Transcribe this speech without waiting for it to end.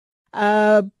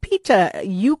Peter,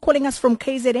 you calling us from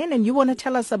KZN and you want to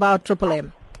tell us about Triple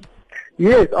M.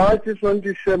 Yes, I just want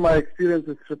to share my experience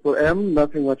with Triple M,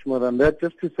 nothing much more than that.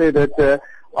 Just to say that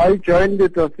I joined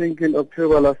it, I think, in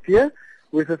October last year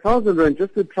with 1,000 rand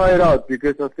just to try it out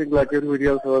because I think like everybody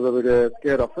else I was a bit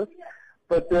scared of it.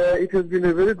 But it has been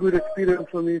a very good experience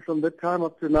for me from that time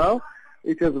up to now.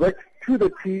 It has worked to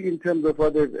the T in terms of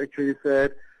what they've actually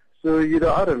said. So,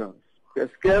 I don't know, a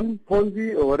scam,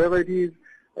 Ponzi, or whatever it is,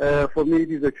 for me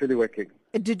it is actually working.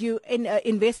 Did you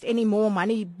invest any more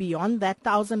money beyond that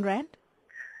 1,000 rand?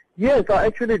 Yes, I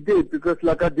actually did because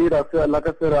like I said,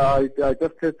 I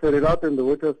just tested it out and the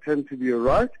waters tend to be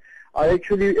alright. I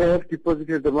actually have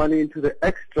deposited the money into the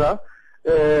extra,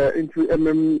 into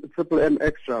Triple M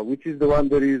Extra, which is the one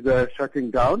that is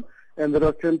shutting down, and that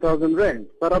was 10,000 rand.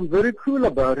 But I'm very cool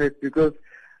about it because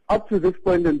up to this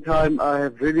point in time,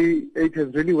 it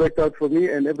has really worked out for me,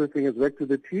 and everything has worked to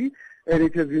the T. And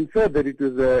it has been said that it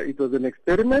was an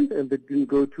experiment, and it didn't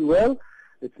go too well.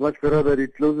 It's much better that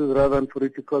it closes rather than for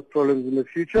it to cause problems in the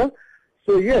future.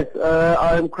 So yes,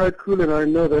 I am quite cool, and I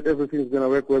know that everything is going to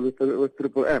work well with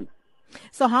Triple M.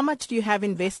 So how much do you have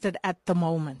invested at the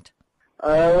moment?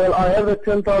 Well, I have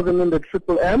 10,000 in the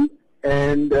Triple M,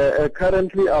 and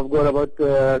currently I've got about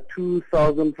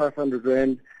 2,500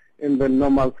 rand in the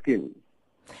normal scheme.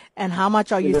 And how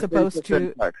much are you supposed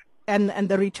to? And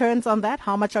the returns on that,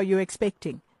 how much are you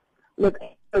expecting? Look,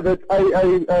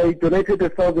 I donated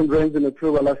 1,000 rands in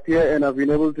October last year, and I've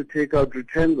been able to take out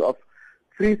returns of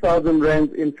 3,000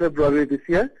 rands in February this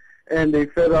year, and a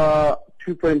further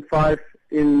 2.5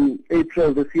 in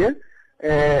April this year,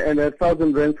 and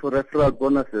 1,000 rands for referral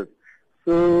bonuses.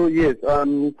 So yes,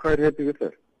 I'm quite happy with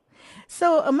it.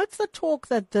 So amidst the talk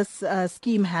that this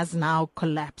scheme has now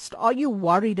collapsed, are you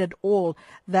worried at all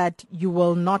that you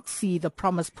will not see the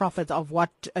promised profits of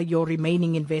what your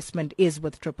remaining investment is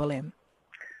with Triple M?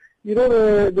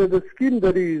 The scheme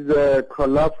that is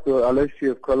collapsed or alleged to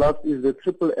have collapsed is the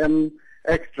Triple M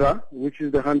Extra, which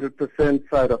is the 100%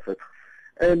 side of it.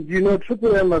 And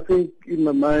Triple M, I think, in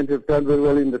my mind, have done very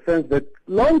well in the sense that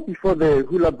long before the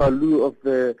hula baloo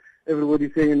of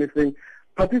everybody saying anything,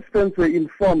 participants were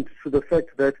informed to the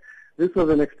fact that this was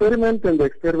an experiment and the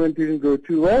experiment didn't go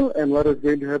too well, and what is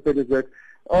going to happen is that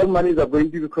all monies are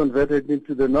going to be converted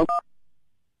into the normal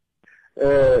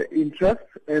interest,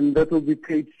 and that will be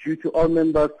paid due to all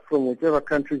members from whichever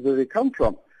countries that they come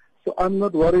from. So I'm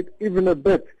not worried even a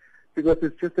bit because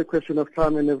it's just a question of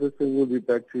time and everything will be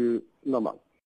back to normal.